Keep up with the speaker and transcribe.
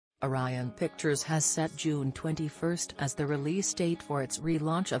Orion Pictures has set June 21 as the release date for its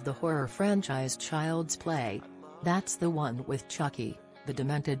relaunch of the horror franchise Child's Play. That's the one with Chucky, the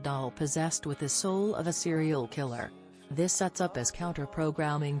demented doll possessed with the soul of a serial killer. This sets up as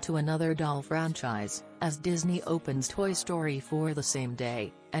counterprogramming to another doll franchise, as Disney opens Toy Story 4 the same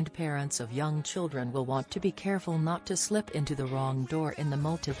day, and parents of young children will want to be careful not to slip into the wrong door in the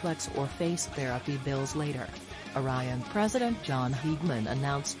multiplex or face therapy bills later. Orion president John Hegeman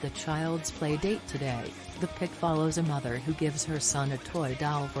announced the Child's Play date today. The pic follows a mother who gives her son a toy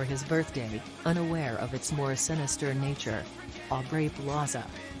doll for his birthday, unaware of its more sinister nature. Aubrey Plaza,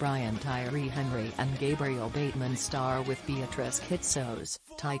 Brian Tyree Henry and Gabriel Bateman star with Beatrice Kitsos,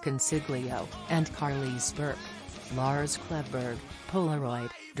 Consiglio and Carlease Burke. Lars Klevberg, Polaroid,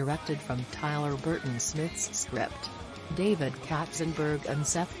 directed from Tyler Burton Smiths' script. David Katzenberg and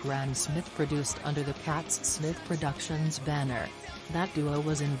Seth Grahame-Smith produced under the KatzSmith Productions banner. That duo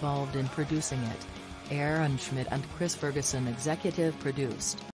was involved in producing it. Schmidt and Chris Ferguson executive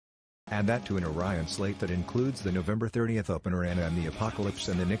produced. Add that to an Orion slate that includes the November 30th opener Anna and the Apocalypse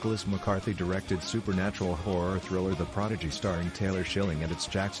and the Nicholas McCarthy-directed supernatural horror thriller The Prodigy starring Taylor Schilling and its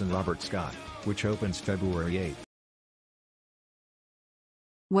Jackson Robert Scott, which opens February 8.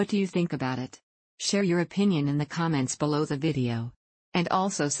 What do you think about it? Share your opinion in the comments below the video. And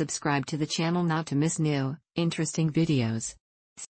also subscribe to the channel not to miss new, interesting videos.